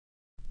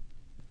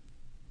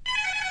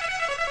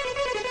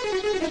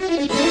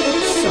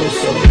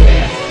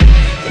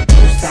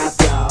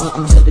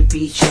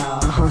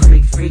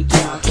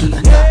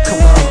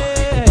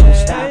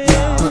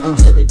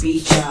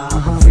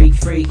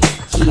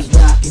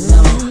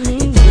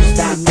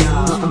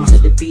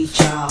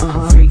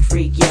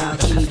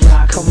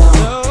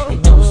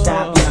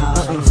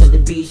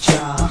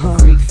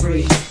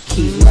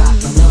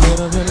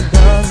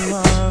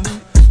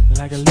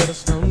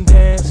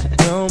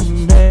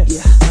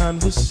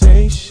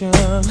conversation.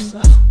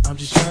 I'm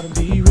just trying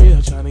to be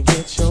real, trying to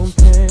get your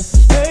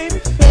pants. Baby,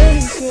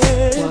 face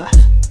it.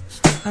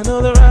 I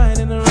know the right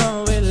and the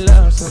wrong with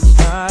love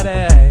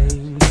somebody.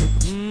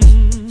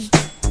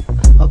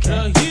 Okay.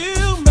 Girl,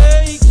 you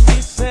make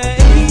me say,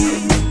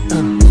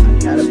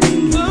 gotta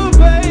be. oh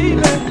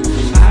baby,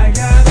 I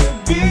gotta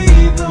be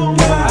the one.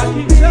 I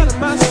keep telling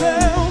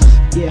myself,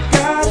 Yeah.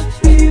 gotta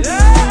be the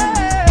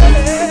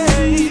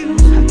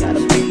I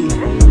gotta be.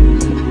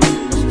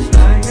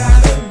 I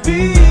gotta be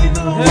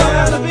the one. I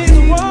gotta be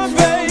the one,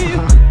 babe.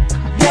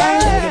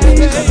 Yeah,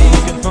 baby.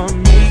 Looking for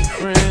me,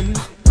 friend.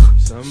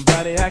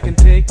 Somebody I can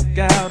take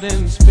out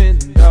and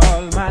spend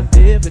all my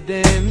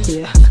dividends.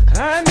 Yeah.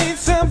 I need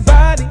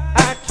somebody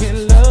I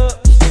can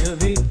love till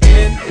the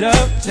end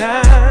of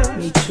time.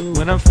 Me too.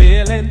 When I'm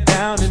feeling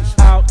down and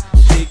out,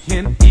 she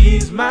can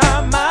ease my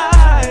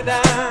mind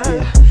down.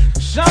 Yeah.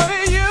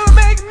 Shorty, you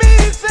make me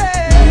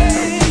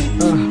say,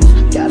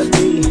 Gotta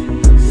be.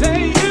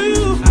 say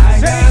you,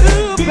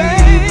 baby.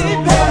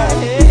 Know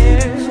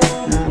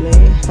what I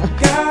mean?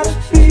 Gotta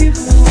be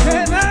the one,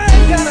 and I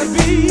gotta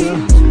be,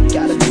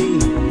 Gotta be.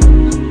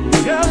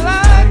 girl,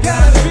 I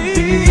gotta be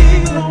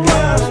the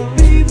one.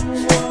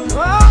 Come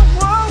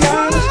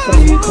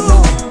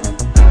on.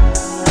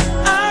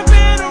 I've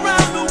been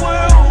around the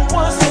world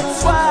once or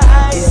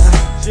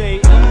twice, J.E.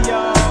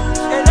 y'all,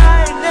 and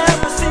I ain't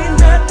never seen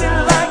nothing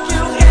like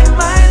you in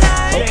my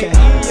life. Okay.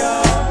 J.E.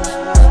 y'all,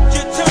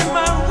 you turn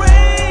my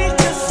rain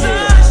to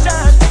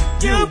sunshine.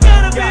 You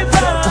gotta be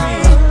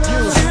mine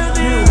till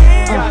the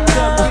end of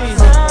time.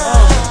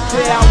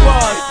 There I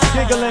was,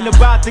 giggling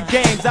about the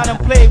games. I done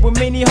played with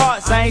many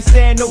hearts, I ain't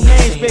saying no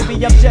names,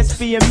 baby, I'm just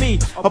being me.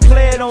 A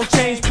player don't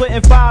change,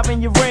 putting 5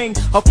 in your ring,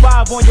 or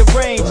 5 on your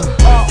range.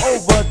 All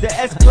over, the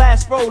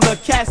S-Class roller,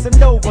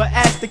 Casanova,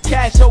 as the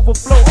cash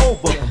overflow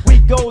over. We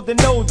golden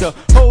older,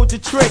 hold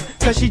your trick,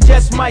 cause she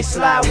just might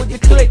slide with the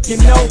click, you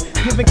know.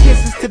 Giving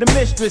kisses to the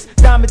mistress,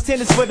 diamond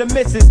tennis for the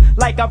missus,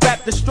 like I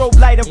wrap the strobe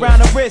light around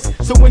her wrist.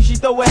 So when she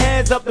throw her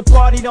hands up, the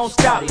party don't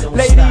stop.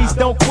 Ladies,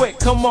 don't quit,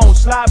 come on,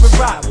 slide and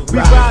rock. We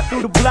ride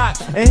through the block,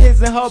 and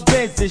his and her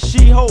Benzes,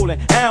 she holding,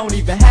 I don't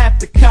even have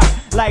to cop.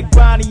 Like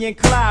Bonnie and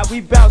Clyde,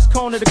 we bounce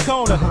corner to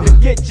corner, to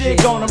get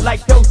jig on them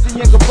like Dolce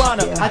and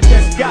Gabbana. I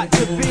just got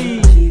to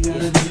be.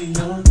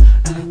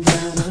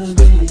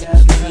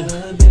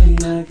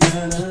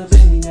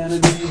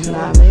 Know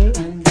what I mean?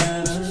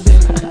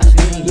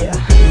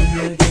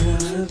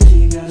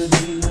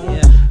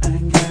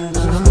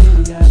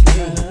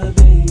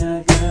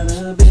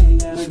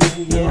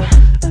 Yeah.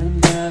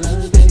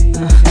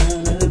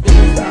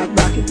 Stop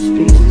rocking this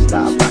beat.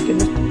 Stop rocking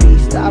this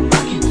beat. Stop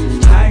rocking.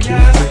 I Keep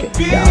gotta rocking.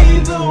 be Yo.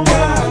 the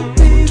one.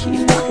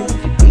 Keep rocking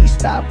if the beat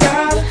stop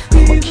rocking.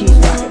 I'ma keep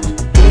rocking if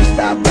the beat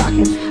stop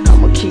rocking.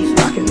 I'ma keep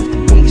rocking if the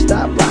beat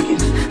stop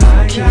rocking.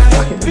 I'ma keep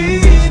rocking if the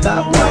beat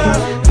stop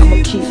rocking.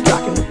 I'ma keep rocking.